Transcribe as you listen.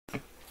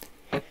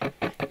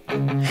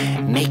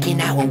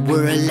making out when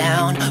we're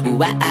alone.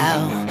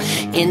 Wow,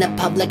 in the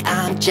public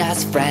I'm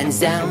just friend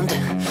zoned.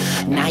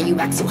 Now you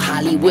act so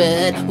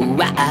Hollywood.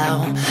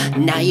 Wow,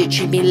 now you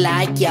treat me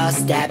like your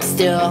step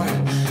stool.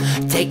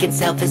 Taking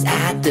selfies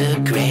at the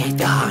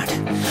graveyard.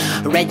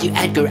 Read you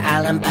Edgar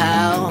Allan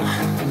Poe.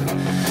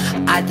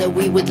 I thought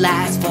we would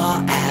last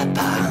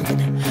forever,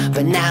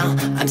 but now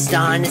I'm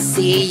starting to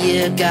see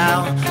you go.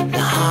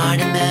 The heart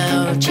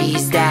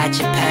emojis that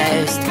you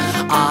post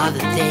are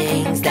the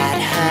things that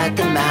hurt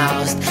the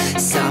most.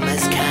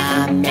 Summer's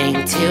coming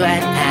to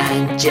an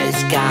end.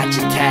 Just got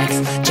your text,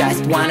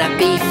 just wanna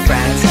be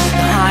friends.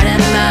 The heart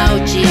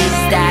emojis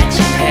that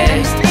you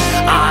post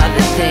are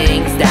the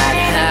things that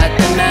hurt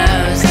the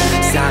most.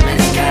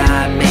 Summer's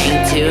coming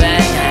to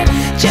an end.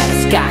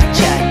 Just got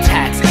your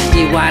text,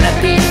 you wanna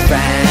be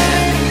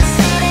friends.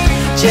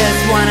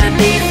 Just wanna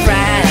be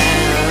friends.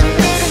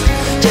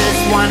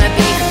 Just wanna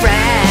be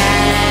friends.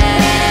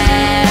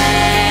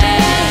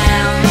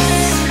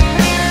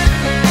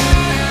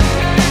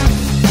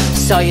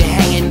 Saw you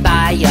hanging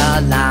by your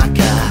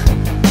locker,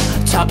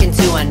 talking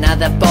to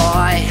another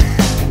boy.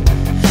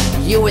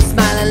 You were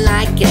smiling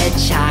like a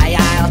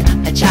child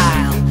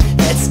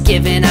that's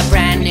given a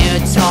brand new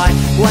toy.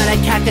 What a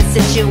caca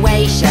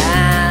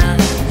situation.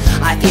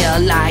 I feel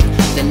like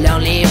the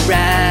lonely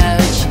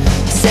roach,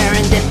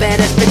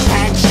 serendipitous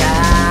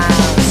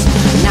potentials.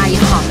 Now you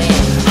haunt me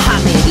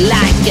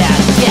like a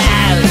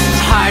ghost.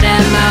 Heart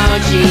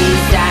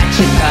emojis that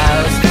you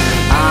post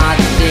are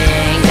the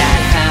things that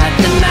hurt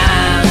the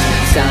most.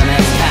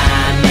 Summer's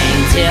coming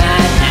to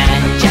an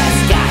end. Just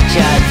got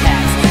your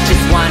text,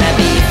 just wanna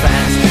be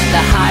friends.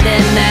 The heart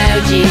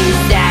emojis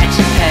that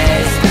you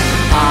post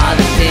are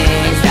the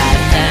things that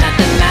hurt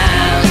the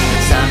most.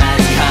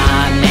 Summer's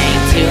coming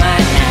to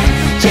an end.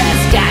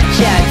 Just got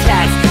your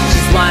text,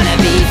 just wanna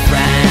be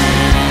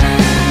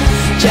friends.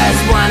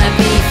 Just wanna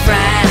be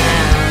friends.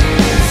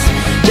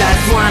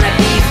 Just wanna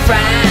be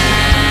friends.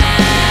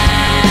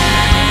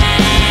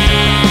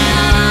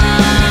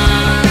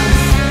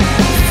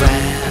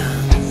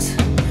 Friends.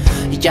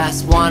 You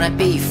just wanna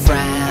be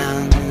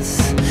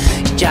friends.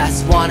 You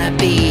just wanna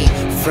be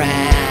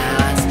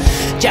friends.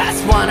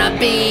 Just wanna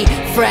be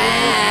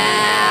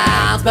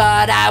friends.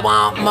 But I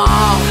want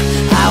more.